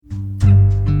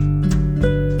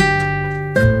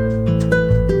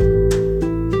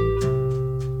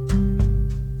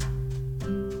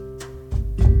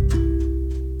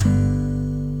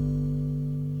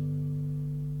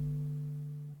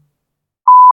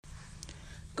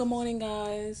Good morning,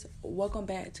 guys. Welcome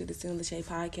back to the Sin Lachey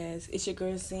podcast. It's your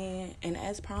girl Sin, and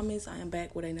as promised, I am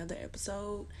back with another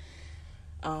episode.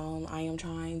 I am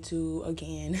trying to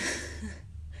again,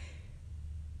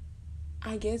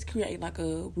 I guess, create like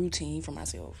a routine for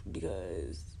myself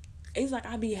because it's like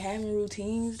I be having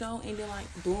routines though, and then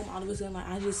like boom, all of a sudden like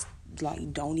I just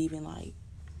like don't even like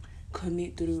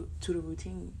commit to the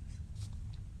routines.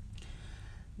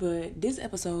 But this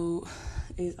episode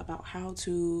is about how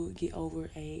to get over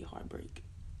a heartbreak.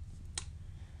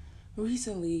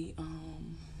 Recently,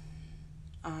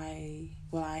 I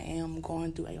am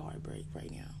going through a heartbreak right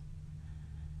now.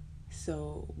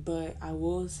 But I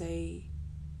will say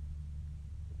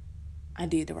I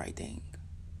did the right thing.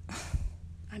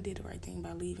 I did the right thing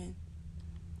by leaving.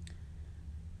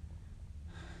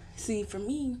 See, for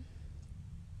me,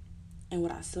 and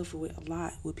what I suffer with a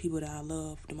lot with people that I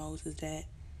love the most is that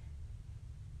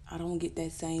I don't get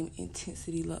that same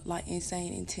intensity, like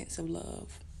insane, intensive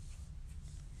love.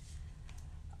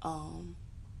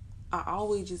 I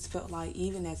always just felt like,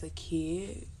 even as a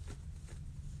kid,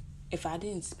 if I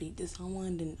didn't speak to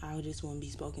someone, then I just wouldn't be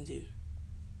spoken to.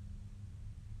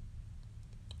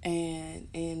 And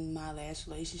in my last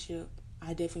relationship, I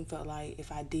definitely felt like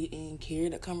if I didn't carry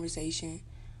the conversation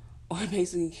or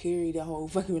basically carry the whole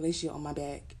fucking relationship on my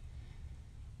back,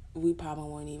 we probably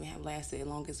wouldn't even have lasted as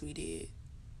long as we did.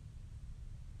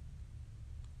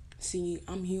 See,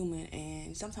 I'm human,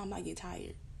 and sometimes I get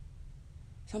tired.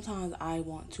 Sometimes I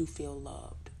want to feel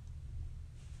loved.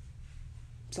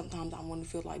 Sometimes I want to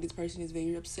feel like this person is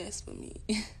very obsessed with me.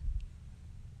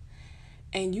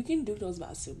 And you can do those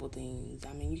by simple things.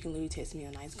 I mean, you can literally text me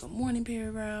a nice good morning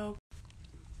paragraph.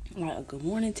 Like a good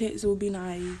morning text would be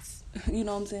nice. You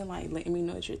know what I'm saying? Like letting me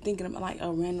know that you're thinking about, like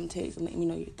a random text and letting me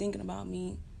know you're thinking about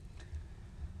me.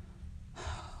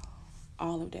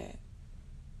 All of that.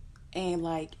 And,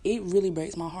 like, it really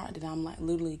breaks my heart that I'm, like,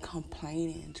 literally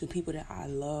complaining to people that I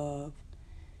love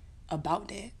about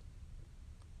that.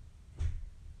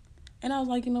 And I was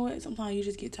like, you know what? Sometimes you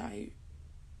just get tired.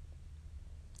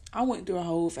 I went through a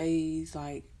whole phase,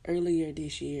 like, earlier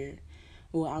this year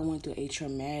where I went through a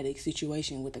traumatic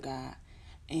situation with a guy.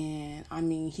 And, I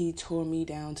mean, he tore me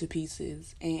down to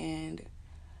pieces. And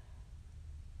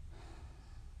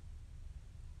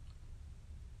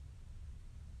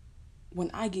when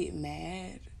I get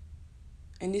mad,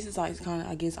 and this is like kind of,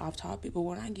 I guess, off topic, but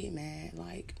when I get mad,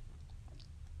 like,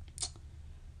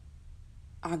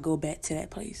 I go back to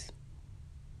that place.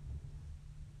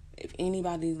 If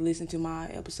anybody listened to my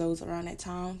episodes around that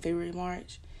time, February,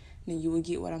 March, then you would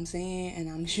get what I'm saying, and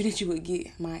I'm sure that you would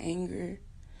get my anger.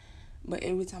 But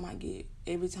every time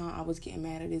I was getting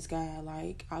mad at this guy,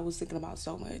 like, I was thinking about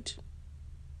so much.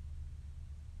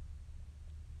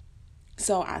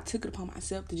 So I took it upon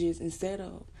myself to just, instead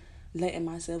of letting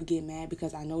myself get mad,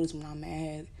 because I notice when I'm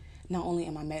mad, not only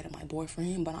am I mad at my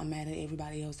boyfriend, but I'm mad at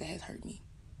everybody else that has hurt me.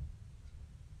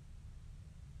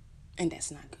 And that's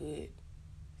not good.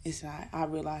 It's not. I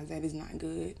realize that it's not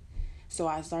good. So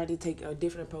I started to take a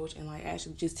different approach and, like,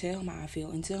 actually just tell him how I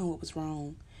feel and tell him what was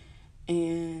wrong.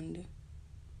 And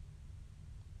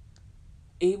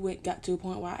it got to a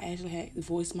point where I actually had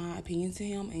voiced my opinion to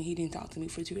him, and he didn't talk to me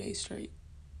for 2 days straight.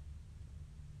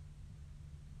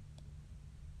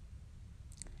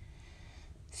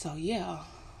 So, yeah,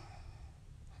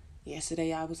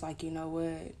 yesterday I was like, you know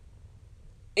what?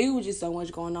 It was just so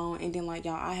much going on. And then, like,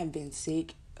 y'all, I have been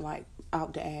sick, like,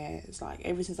 out the ass. Like,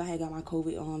 ever since I had got my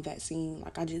COVID vaccine,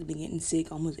 like, I just been getting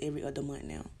sick almost every other month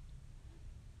now.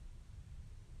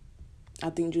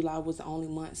 I think July was the only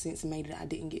month since May that I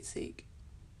didn't get sick.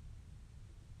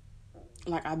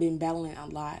 Like, I've been battling a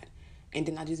lot. And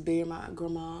then I just buried my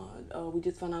grandma. We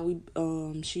just found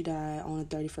out she died on the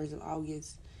 31st of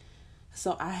August.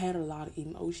 So I had a lot of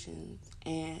emotions,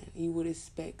 and you would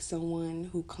expect someone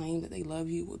who claimed that they love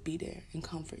you would be there and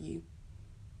comfort you.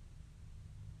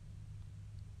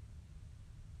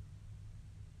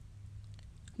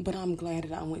 But I'm glad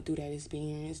that I went through that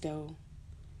experience, though.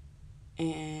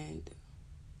 And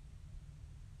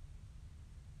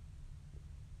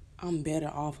I'm better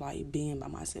off, like, being by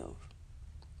myself.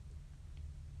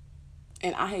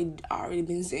 And I had already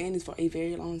been saying this for a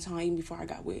very long time, even before I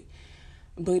got with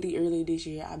Buddy earlier this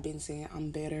year. I've been saying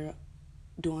I'm better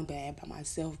doing bad by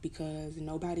myself because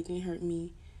nobody can hurt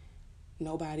me.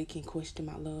 Nobody can question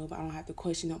my love. I don't have to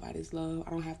question nobody's love.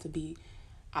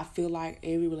 I feel like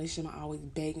every relationship I'm always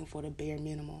begging for the bare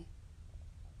minimum.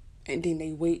 And then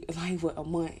they wait like for a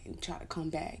month and try to come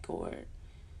back, or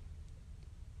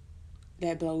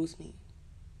that blows me.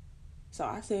 So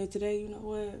I said today, you know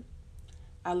what?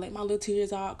 I let my little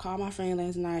tears out, called my friend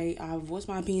last night. I voiced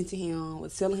my opinion to him,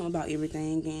 was telling him about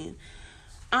everything, and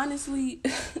honestly,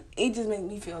 it just makes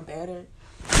me feel better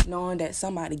knowing that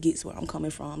somebody gets where I'm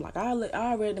coming from. Like,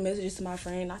 I read the messages to my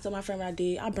friend. I told my friend what I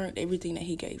did. I burnt everything that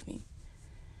he gave me.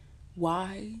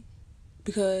 Why?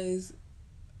 Because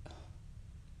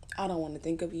I don't want to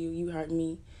think of you. You hurt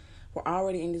me. We're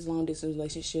already in this long distance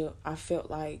relationship. I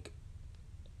felt like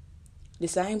the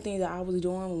same thing that I was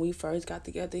doing when we first got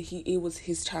together, it was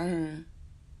his turn.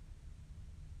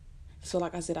 So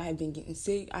like I said, I had been getting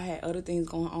sick. I had other things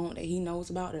going on that he knows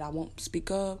about that I won't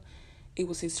speak of. It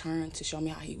was his turn to show me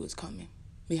how he was coming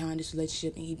behind this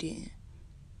relationship, and he didn't.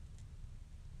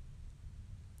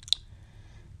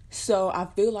 So I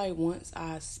feel like once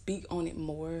I speak on it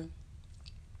more,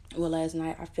 well, last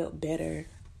night I felt better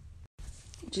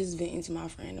just venting to my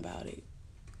friend about it.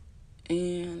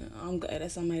 And I'm glad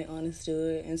that somebody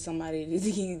understood, and somebody,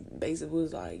 he basically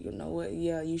was like, you know what,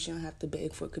 yeah, you shouldn't have to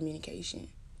beg for communication.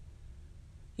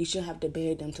 You shouldn't have to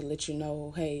beg them to let you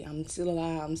know, hey, I'm still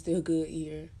alive, I'm still good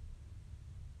here.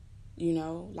 You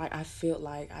know, like I felt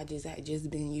like I had just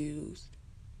been used.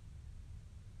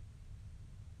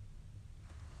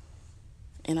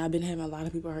 And I've been having a lot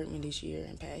of people hurt me this year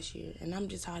and past year, and I'm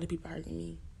just tired of people hurting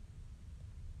me.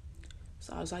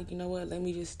 So I was like, you know what, let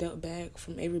me just step back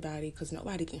from everybody, because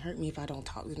nobody can hurt me if I don't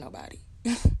talk to nobody.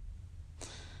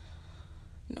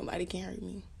 Nobody can hurt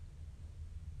me.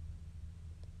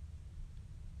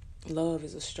 Love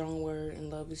is a strong word,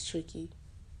 and love is tricky.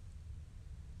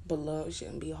 But love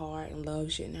shouldn't be hard, and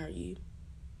love shouldn't hurt you.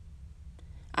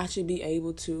 I should be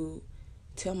able to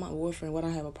tell my boyfriend what I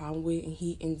have a problem with, and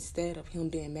he, instead of him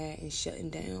being mad and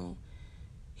shutting down,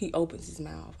 he opens his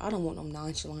mouth. I don't want no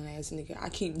nonchalant ass nigga. I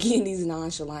keep getting these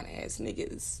nonchalant ass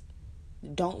niggas.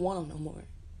 Don't want them no more.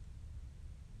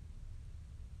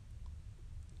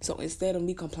 So instead of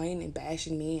me complaining and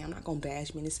bashing men, I'm not going to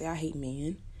bash men and say I hate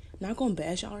men. I'm not going to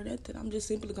bash all of that. I'm just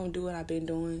simply going to do what I've been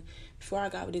doing before I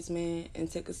got with this man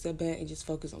and take a step back and just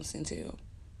focus on Centel.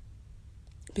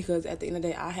 Because at the end of the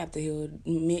day, I have to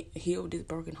heal this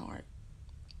broken heart.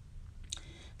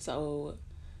 So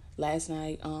last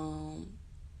night,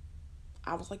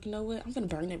 I was like, you know what? I'm going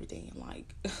to burn everything. I'm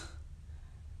like,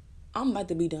 I'm about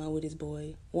to be done with this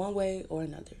boy one way or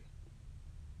another.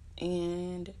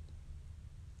 And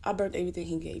I burnt everything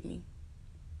he gave me.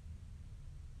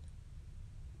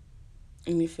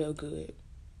 And it felt good.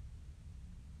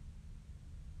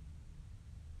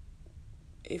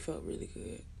 It felt really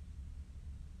good.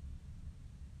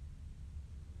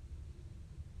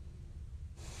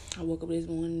 I woke up this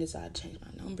morning and decided to change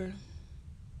my number.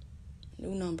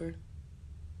 New number.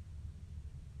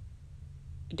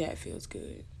 That feels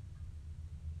good.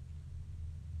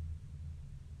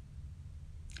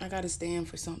 I gotta stand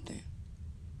for something.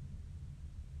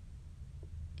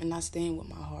 And I stand with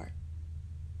my heart.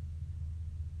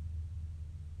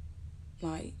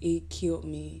 Like, it killed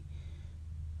me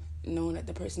knowing that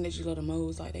the person that you love the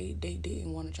most, like, they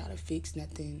didn't want to try to fix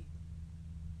nothing.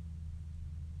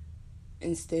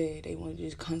 Instead, they want to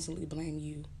just constantly blame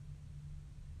you.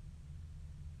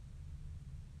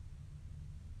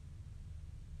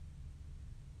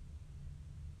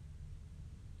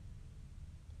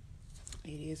 It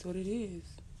is what it is.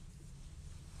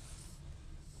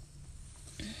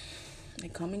 They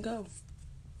come and go.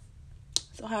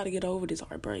 So how to get over this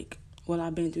heartbreak? Well,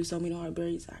 I've been through so many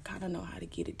heartbreaks, I kind of know how to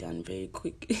get it done very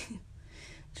quick.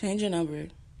 Change your number.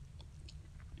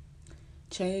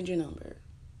 Change your number.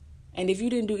 And if you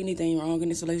didn't do anything wrong in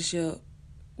this relationship,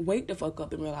 wake the fuck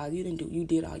up and realize you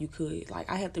did all you could. Like,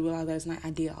 I had to realize last night I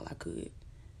did all I could.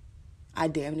 I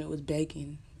damn near was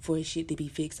begging for his shit to be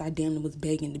fixed. I damn near was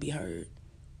begging to be heard.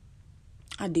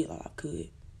 I did all I could.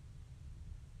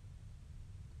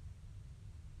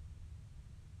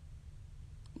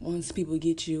 Once people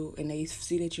get you and they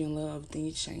see that you're in love,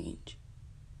 things change.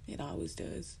 It always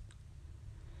does.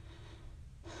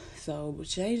 So,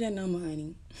 change that number,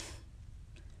 honey.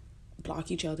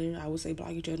 Block each other. I would say block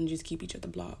each other and just keep each other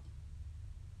blocked.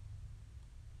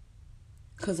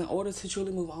 Because in order to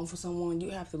truly move on for someone, you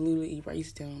have to literally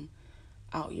erase them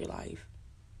out your life.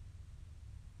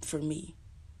 For me,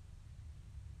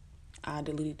 I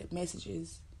deleted the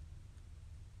messages,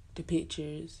 the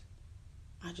pictures.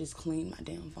 I just cleaned my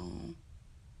damn phone.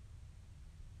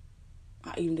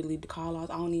 I even deleted the call-outs.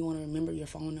 I don't even want to remember your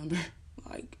phone number.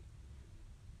 Like,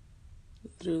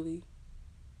 literally.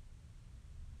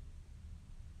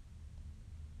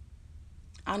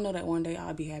 I know that one day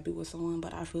I'll be happy with someone,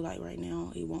 but I feel like right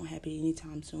now it won't happen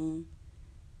anytime soon.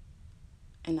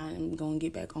 And I'm going to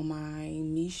get back on my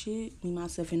me shit, me,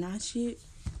 myself, and I shit.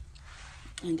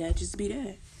 And that just be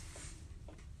that.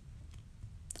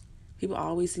 People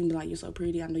always seem like, you're so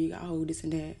pretty, I know you got hold, this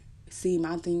and that. See,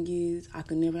 my thing is, I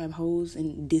could never have hoes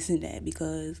and this and that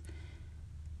because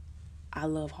I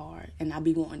love hard. And I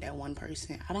be wanting that one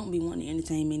person. I don't be wanting to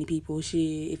entertain many people.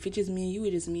 Shit, if it's just me and you,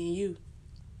 it's just me and you.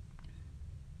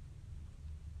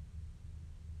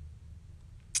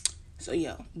 So,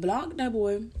 yeah, block that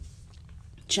boy.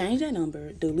 Change that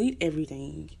number. Delete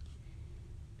everything.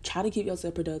 Try to keep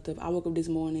yourself productive. I woke up this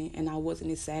morning and I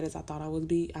wasn't as sad as I thought I would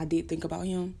be. I did think about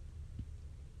him.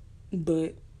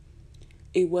 But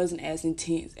it wasn't as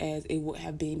intense as it would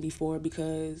have been before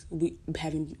because we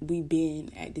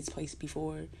been at this place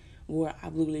before where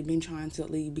I've literally been trying to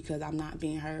leave because I'm not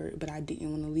being heard, but I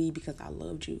didn't want to leave because I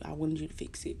loved you. I wanted you to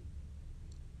fix it.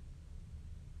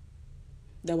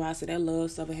 That's why I said that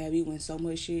love stuff will have you in so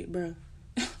much shit, bruh.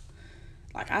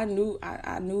 Like I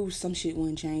knew some shit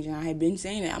wouldn't change, and I had been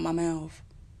saying it out my mouth.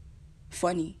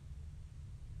 Funny.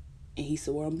 And he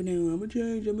said, well, I'm gonna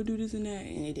change, I'm gonna do this and that,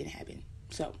 and it didn't happen.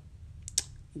 So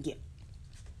yeah.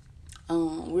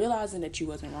 Realizing that you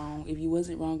wasn't wrong. If you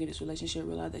wasn't wrong in this relationship,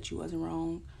 realize that you wasn't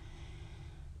wrong.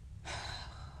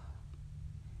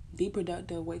 Be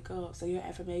productive, wake up, say your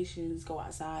affirmations, go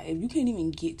outside. If you can't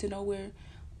even get to nowhere,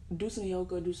 do some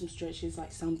yoga, do some stretches,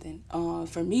 like something.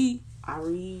 For me, I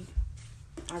read.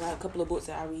 I got a couple of books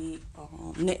that I read.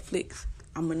 Netflix.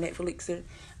 I'm a Netflixer.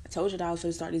 I told you that I was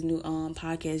going to start this new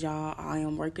podcast, y'all. I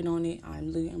am working on it.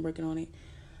 I'm working on it.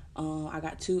 I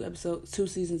got 2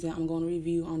 seasons that I'm going to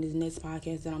review on this next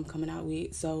podcast that I'm coming out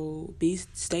with. So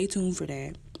stay tuned for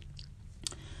that.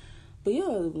 But yeah,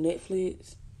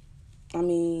 Netflix. I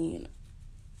mean,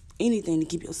 anything to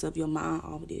keep your mind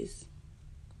off of this.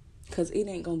 Because it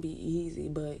ain't going to be easy,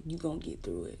 but you going to get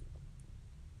through it.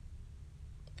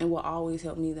 And what always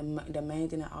helped me, the main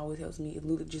thing that always helps me is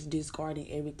literally just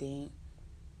discarding everything.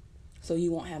 So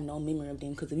you won't have no memory of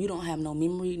them. Because if you don't have no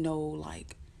memory, no,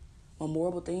 like,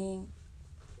 memorable thing,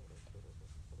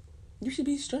 you should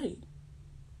be straight.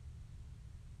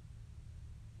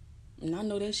 And I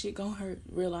know that shit gonna hurt,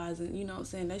 realizing, you know what I'm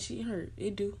saying, that shit hurt.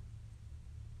 It do.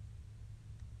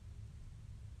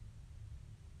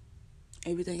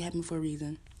 Everything happened for a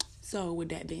reason. So, with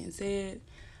that being said,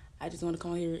 I just want to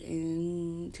come here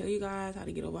and tell you guys how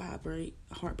to get over heartbreak.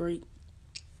 I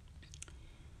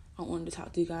wanted to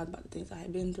talk to you guys about the things I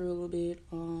had been through a little bit.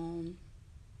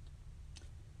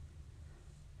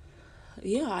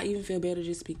 Yeah, I even feel better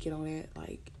just speaking on that.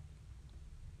 Like,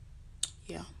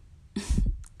 yeah.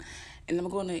 And I'm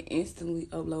going to instantly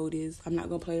upload this. I'm not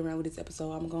going to play around with this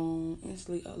episode. I'm going to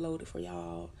instantly upload it for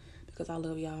y'all because I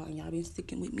love y'all and y'all been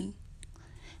sticking with me.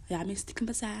 Y'all been sticking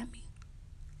beside me.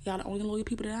 Y'all the only loyal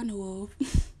people that I know of.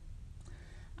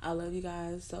 I love you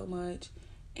guys so much.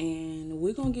 And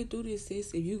we're going to get through this,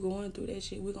 sis. If you going through that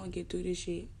shit, we're going to get through this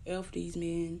shit. F these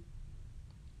men.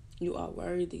 You are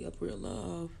worthy of real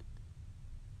love.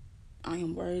 I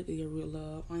am worthy of real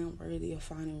love. I am worthy of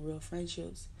finding real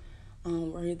friendships.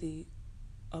 I'm worthy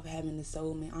of having the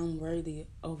soulmate. I'm worthy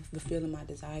of fulfilling my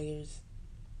desires.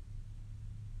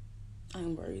 I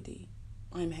am worthy.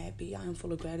 I am happy. I am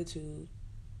full of gratitude.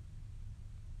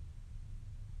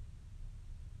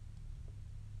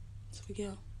 So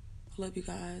yeah, I love you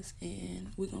guys,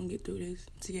 and we're gonna get through this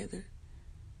together.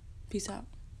 Peace out.